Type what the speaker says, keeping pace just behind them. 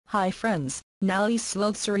Hi friends, Nalli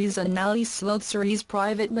Sarees and Nalli Sarees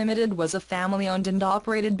Private Limited was a family-owned and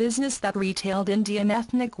operated business that retailed Indian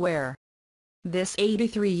ethnic wear. This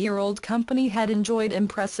 83-year-old company had enjoyed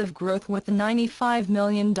impressive growth with a $95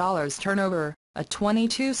 million turnover, a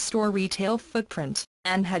 22-store retail footprint,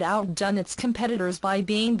 and had outdone its competitors by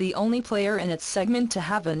being the only player in its segment to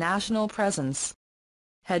have a national presence.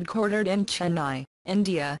 Headquartered in Chennai,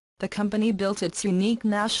 India, the company built its unique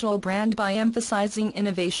national brand by emphasizing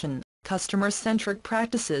innovation, customer-centric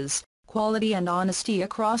practices, quality and honesty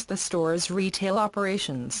across the store's retail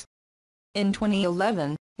operations. In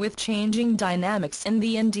 2011, with changing dynamics in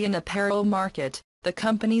the Indian apparel market, the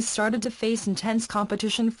company started to face intense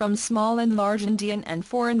competition from small and large Indian and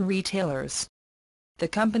foreign retailers. The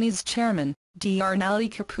company's chairman, Dr.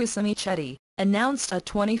 Nalli Chetty, announced a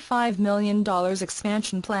 $25 million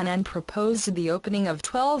expansion plan and proposed the opening of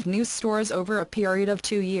 12 new stores over a period of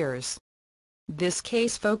 2 years. This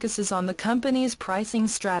case focuses on the company's pricing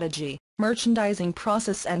strategy, merchandising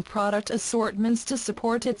process and product assortments to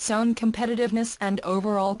support its own competitiveness and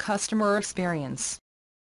overall customer experience.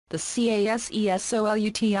 The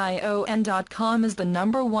CASESOLUTION.com is the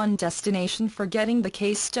 #1 destination for getting the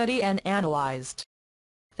case study and analyzed.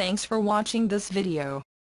 Thanks for watching this video.